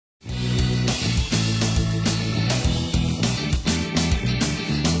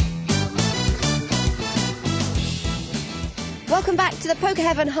Welcome back to the Poker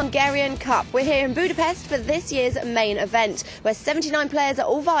Heaven Hungarian Cup. We're here in Budapest for this year's main event, where 79 players are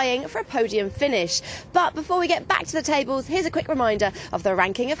all vying for a podium finish. But before we get back to the tables, here's a quick reminder of the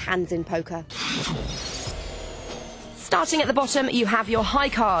ranking of hands in poker. Starting at the bottom, you have your high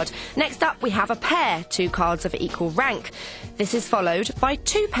card. Next up, we have a pair, 2 cards of equal rank. This is followed by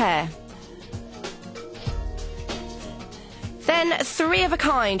 2 pair. Then 3 of a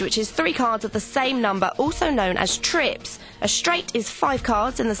kind, which is 3 cards of the same number, also known as trips. A straight is 5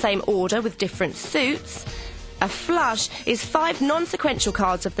 cards in the same order with different suits. A flush is 5 non-sequential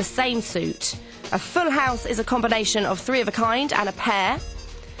cards of the same suit. A full house is a combination of 3 of a kind and a pair.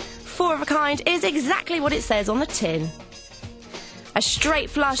 4 of a kind is exactly what it says on the tin. A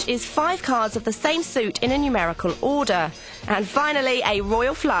straight flush is 5 cards of the same suit in a numerical order. And finally, a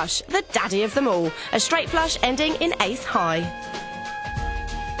royal flush, the daddy of them all. A straight flush ending in ace high.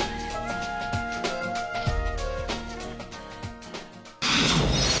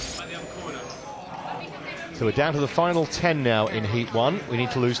 So we're down to the final 10 now in Heat 1. We need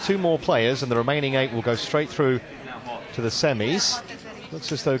to lose 2 more players and the remaining 8 will go straight through to the semis.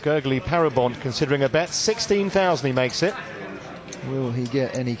 Looks as though Gurgly Parabont considering a bet. 16,000 he makes it. Will he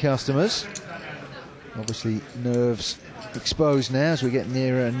get any customers? Obviously nerves exposed now as we get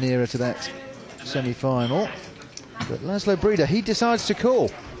nearer and nearer to that semi-final. But Laszlo Breda, he decides to call.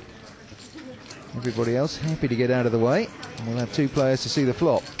 Everybody else happy to get out of the way. And we'll have 2 players to see the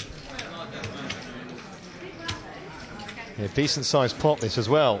flop. Yeah, decent sized pot this as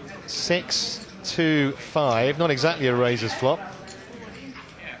well. 6, 2, 5. Not exactly a raiser's flop.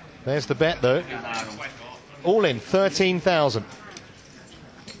 There's the bet though. All in 13,000.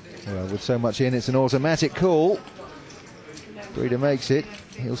 Well, with so much in, it's an automatic call. Breda makes it.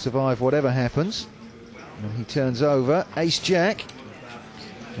 He'll survive whatever happens. And he turns over ace-jack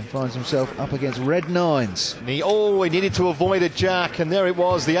and finds himself up against red 9s. He needed to avoid a jack, and there it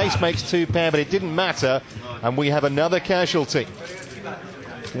was. The ace makes 2 pair, but it didn't matter. And we have another casualty.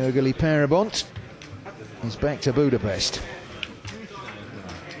 Gurgly Parabont is back to Budapest.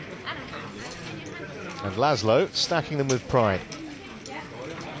 And Laszlo stacking them with pride.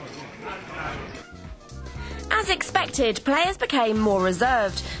 As expected, players became more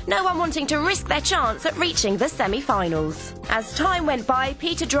reserved, no one wanting to risk their chance at reaching the semi-finals. As time went by,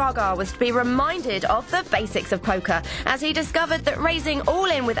 Peter Dragar was to be reminded of the basics of poker, as he discovered that raising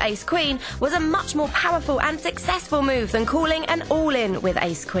all-in with ace-queen was a much more powerful and successful move than calling an all-in with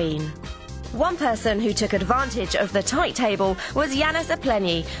ace-queen. One person who took advantage of the tight table was Yanis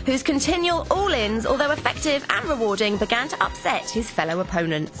Aplenyi, whose continual all-ins, although effective and rewarding, began to upset his fellow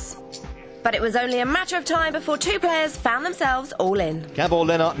opponents. But it was only a matter of time before 2 players found themselves all in. Gabor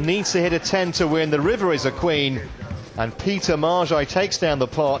Lennart needs to hit a 10 to win. The river is a queen. And Peter Marjai takes down the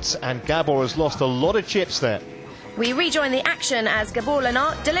pot. And Gabor has lost a lot of chips there. We rejoin the action as Gabor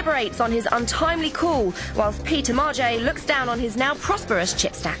Lennart deliberates on his untimely call, whilst Peter Marjai looks down on his now prosperous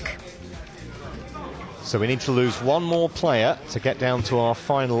chip stack. So we need to lose 1 more player to get down to our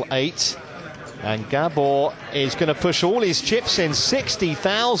final 8. And Gabor is going to push all his chips in.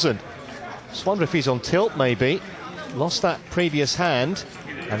 60,000. Just wonder if he's on tilt, maybe. Lost that previous hand,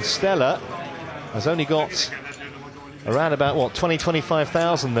 and Stella has only got around about, what,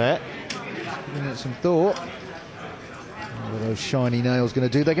 25,000 there. Giving it some thought. What are those shiny nails going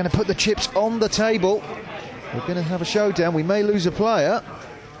to do? They're going to put the chips on the table. We're going to have a showdown. We may lose a player.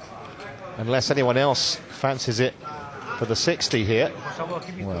 Unless anyone else fancies it for the 60 here.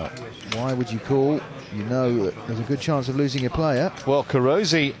 Well, why would you call? You know that there's a good chance of losing a player. Well,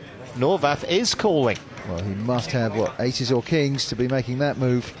 Karosi Norvath is calling. Well, he must have, what, aces or kings to be making that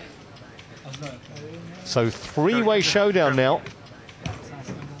move. So 3-way showdown now.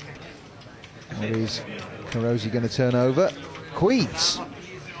 What is Karosi going to turn over? Queens.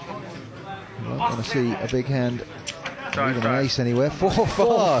 We're not going to see a big hand, or even an ace anywhere.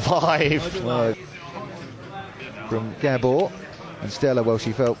 4-5. 4-5. Well, from Gabor. And Stella, well,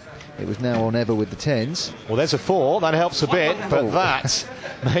 she felt it was now or never with the 10s. Well, there's a 4. That helps a bit, but that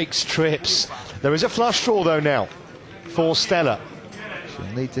makes trips. There is a flush draw, though, now for Stella.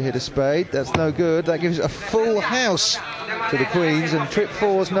 She'll need to hit a spade. That's no good. That gives a full house to the queens, and trip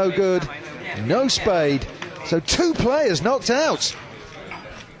 4's no good. No spade. So 2 players knocked out.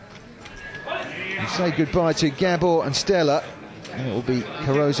 We say goodbye to Gabor and Stella, and it will be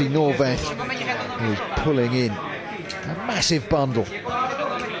Karosi Norvath who's pulling in a massive bundle.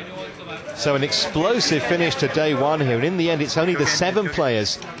 So an explosive finish to day 1 here, and in the end it's only the 7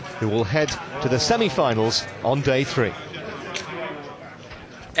 players who will head to the semi-finals on day 3.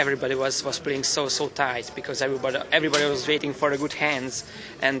 everybody was playing so tight, because everybody was waiting for the good hands.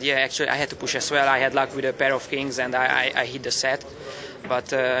 And yeah, actually I had to push as well. I had luck with a pair of kings and I hit the set.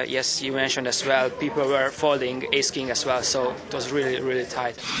 But yes, you mentioned as well, people were folding ace-king as well, so it was really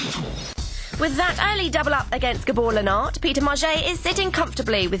tight. With that early double up against Gabor Lenart, Peter Marget is sitting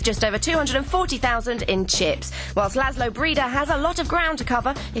comfortably with just over 240,000 in chips, whilst Laszlo Breda has a lot of ground to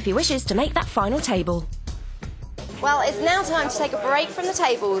cover if he wishes to make that final table. Well, it's now time to take a break from the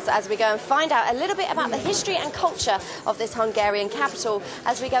tables as we go and find out a little bit about the history and culture of this Hungarian capital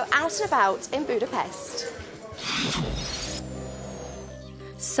as we go out and about in Budapest.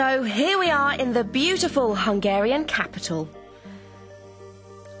 So here we are in the beautiful Hungarian capital.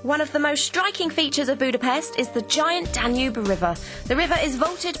 One of the most striking features of Budapest is the giant Danube River. The river is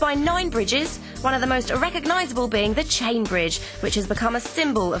vaulted by 9 bridges, one of the most recognisable being the Chain Bridge, which has become a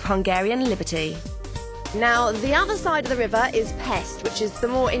symbol of Hungarian liberty. Now, the other side of the river is Pest, which is the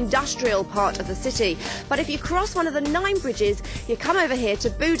more industrial part of the city. But if you cross one of the 9 bridges, you come over here to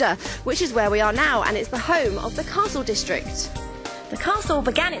Buda, which is where we are now, and it's the home of the castle district. The castle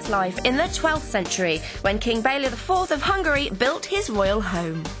began its life in the 12th century, when King Bela IV of Hungary built his royal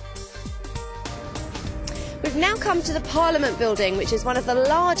home. We've now come to the Parliament building, which is one of the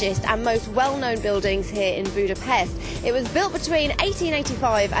largest and most well-known buildings here in Budapest. It was built between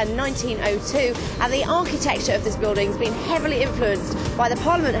 1885 and 1902, and the architecture of this building has been heavily influenced by the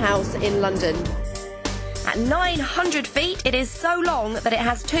Parliament House in London. At 900 feet, it is so long that it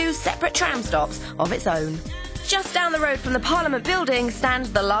has 2 separate tram stops of its own. Just down the road from the Parliament building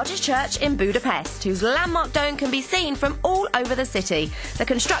stands the largest church in Budapest, whose landmark dome can be seen from all over the city. The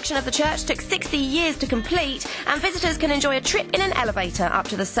construction of the church took 60 years to complete, and visitors can enjoy a trip in an elevator up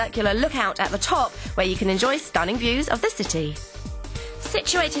to the circular lookout at the top, where you can enjoy stunning views of the city.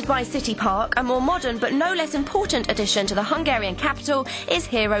 Situated by City Park, a more modern but no less important addition to the Hungarian capital is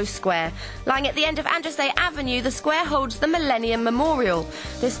Hero Square. Lying at the end of Andrei Avenue, the square holds the Millennium Memorial.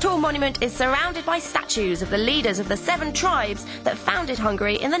 This tall monument is surrounded by statues of the leaders of the 7 tribes that founded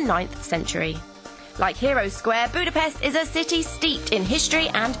Hungary in the 9th century. Like Hero Square, Budapest is a city steeped in history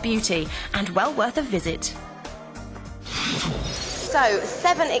and beauty, and well worth a visit. So,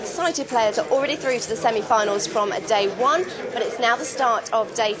 7 excited players are already through to the semi-finals from day 1, but it's now the start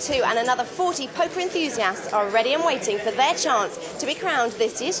of day 2, and another 40 poker enthusiasts are ready and waiting for their chance to be crowned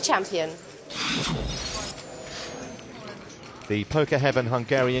this year's champion. The Poker Heaven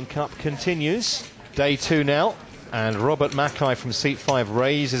Hungarian Cup continues. Day 2 now, and Robert Mackay from seat 5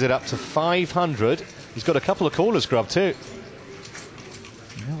 raises it up to 500. He's got a couple of callers, Grub, too.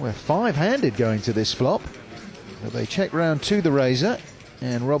 Well, we're 5-handed going to this flop. But they check round to the razor,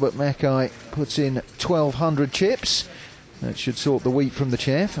 and Robert Mackay puts in 1,200 chips. That should sort the wheat from the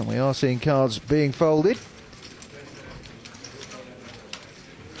chaff, and we are seeing cards being folded.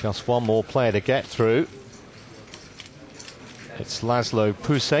 Just one more player to get through. It's Laszlo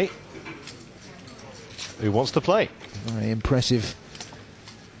Pusey, who wants to play. Very impressive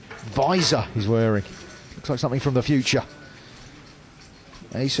visor he's wearing. Looks like something from the future.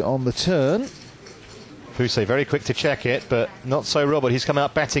 Ace on the turn. Pusey very quick to check it, but not so Robert. He's come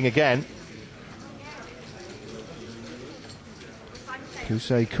out batting again.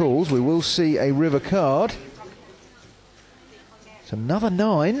 Pusey calls. We will see a river card. It's another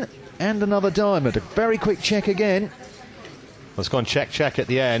 9 and another diamond. A very quick check again. Well, it's gone check at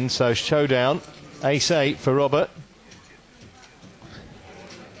the end, so showdown. Ace-8 for Robert.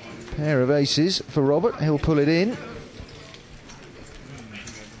 Pair of aces for Robert. He'll pull it in.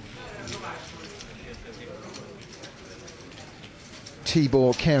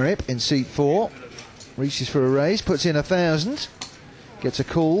 Tibor Karip in seat 4 reaches for a raise, puts in 1,000, gets a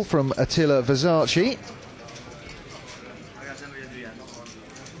call from Attila Versace.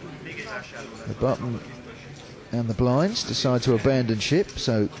 The button and the blinds decide to abandon ship,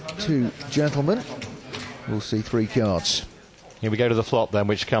 so 2 gentlemen will see 3 cards. Here we go to the flop then,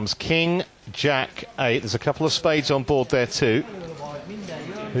 which comes King, Jack, 8. There's a couple of spades on board there too.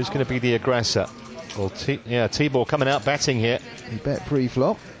 Who's going to be the aggressor? Well, Tibor coming out batting here. He bet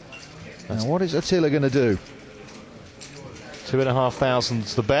pre-flop. Now, what is Attila going to do?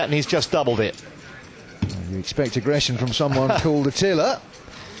 2,500's the bet, and he's just doubled it. You expect aggression from someone called Attila,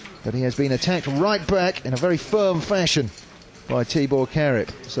 but he has been attacked right back in a very firm fashion by Tibor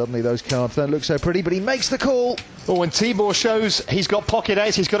Karip. Suddenly those cards don't look so pretty, but he makes the call. Oh, when Tibor shows he's got pocket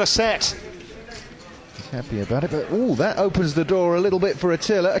ace, he's got a set. Happy about it, but that opens the door a little bit for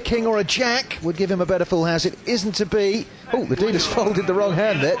Attila. A king or a jack would give him a better full house. It isn't to be. Oh, the dealer's folded the wrong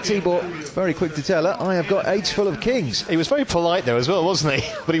hand there. Tibor, very quick to tell her, I have got 8s full of kings. He was very polite there as well, wasn't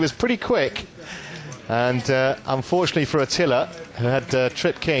he? But he was pretty quick. And unfortunately for Attila, who had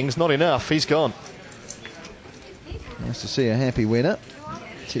trip kings, not enough. He's gone. Nice to see a happy winner.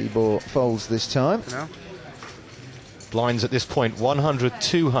 Tibor folds this time. No. Blinds at this point 100,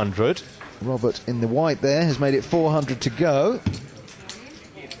 200. Robert in the white there has made it 400 to go.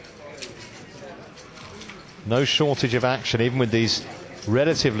 No shortage of action, even with these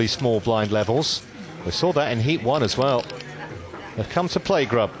relatively small blind levels. We saw that in Heat 1 as well. They've come to play,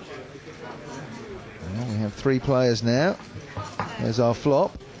 Grub. Well, we have 3 players now. There's our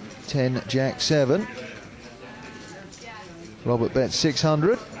flop. 10, Jack, 7. Robert bets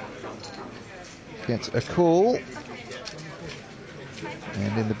 600. Gets a call.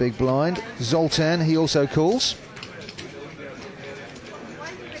 And in the big blind, Zoltan, he also calls.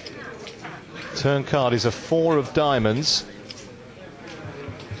 Turn card is a 4 of diamonds.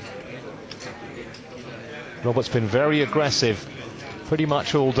 Robert's been very aggressive pretty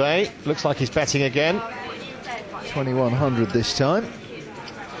much all day. Looks like he's betting again. 2100 this time.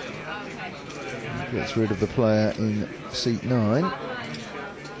 Gets rid of the player in seat 9.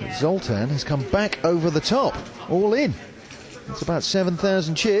 Zoltan has come back over the top, all in. It's about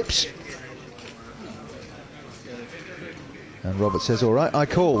 7,000 chips. And Robert says, all right, I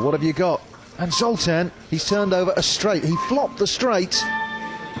call. What have you got? And Zoltan, he's turned over a straight. He flopped the straight.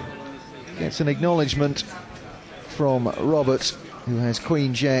 Gets an acknowledgement from Robert, who has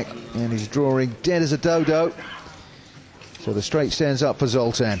Queen Jack and is drawing dead as a dodo. So the straight stands up for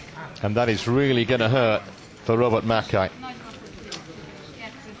Zoltan. And that is really going to hurt for Robert Mackay.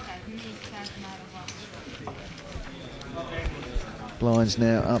 Blinds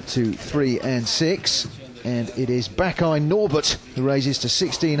now up to 3 and 6. And it is Backeye Norbert who raises to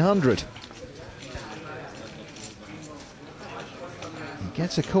 1,600. He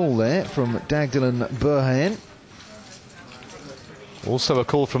gets a call there from Dagdalan Burhan. Also a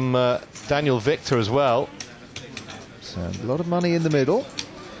call from Daniel Victor as well. So a lot of money in the middle.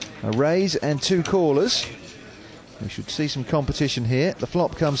 A raise and 2 callers. We should see some competition here. The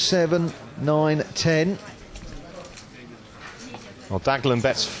flop comes 7, 9, 10. Well, Dagdalan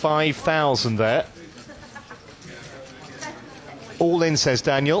bets 5,000 there. All in, says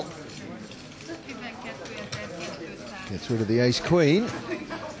Daniel. Gets rid of the ace-queen.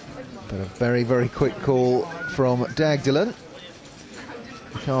 But a very, very quick call from Dagdalan.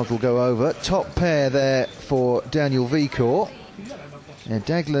 The card will go over. Top pair there for Daniel Vicor. And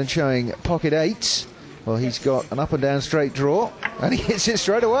Dagdalan showing pocket 8s. Well, he's got an up and down straight draw. And he hits it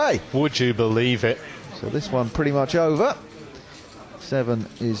straight away. Would you believe it? So this one pretty much over. 7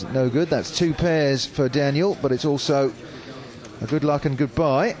 is no good. That's 2 pairs for Daniel, but it's also a good luck and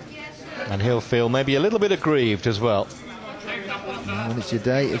goodbye. And he'll feel maybe a little bit aggrieved as well. And when it's your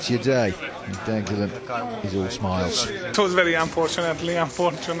day, it's your day. And Dagdalan is all smiles. It was very unfortunately.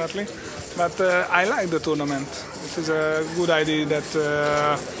 But I like the tournament. It is a good idea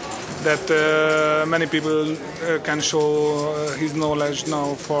that many people can show his knowledge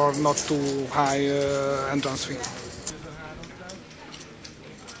now for not too high entrance fee.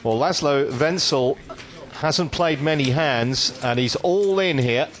 Well, Laszlo Wenzel hasn't played many hands, and he's all in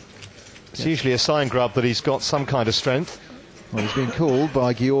here. It's usually a sign, Grub, that he's got some kind of strength. Well, he's been called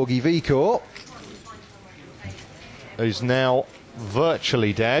by Georgi Vicor, who's now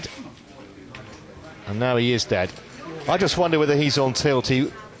virtually dead. And now he is dead. I just wonder whether he's on tilt.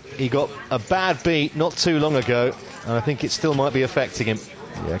 He got a bad beat not too long ago, and I think it still might be affecting him.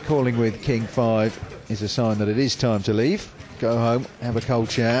 Yeah, calling with King 5 is a sign that it is time to leave. Go home, have a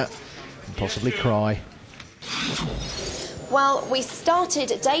cold shower, and possibly cry. Well, we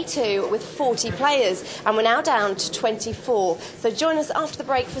started day 2 with 40 players and we're now down to 24. So join us after the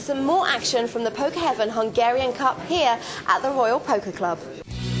break for some more action from the Poker Heaven Hungarian Cup here at the Royal Poker Club.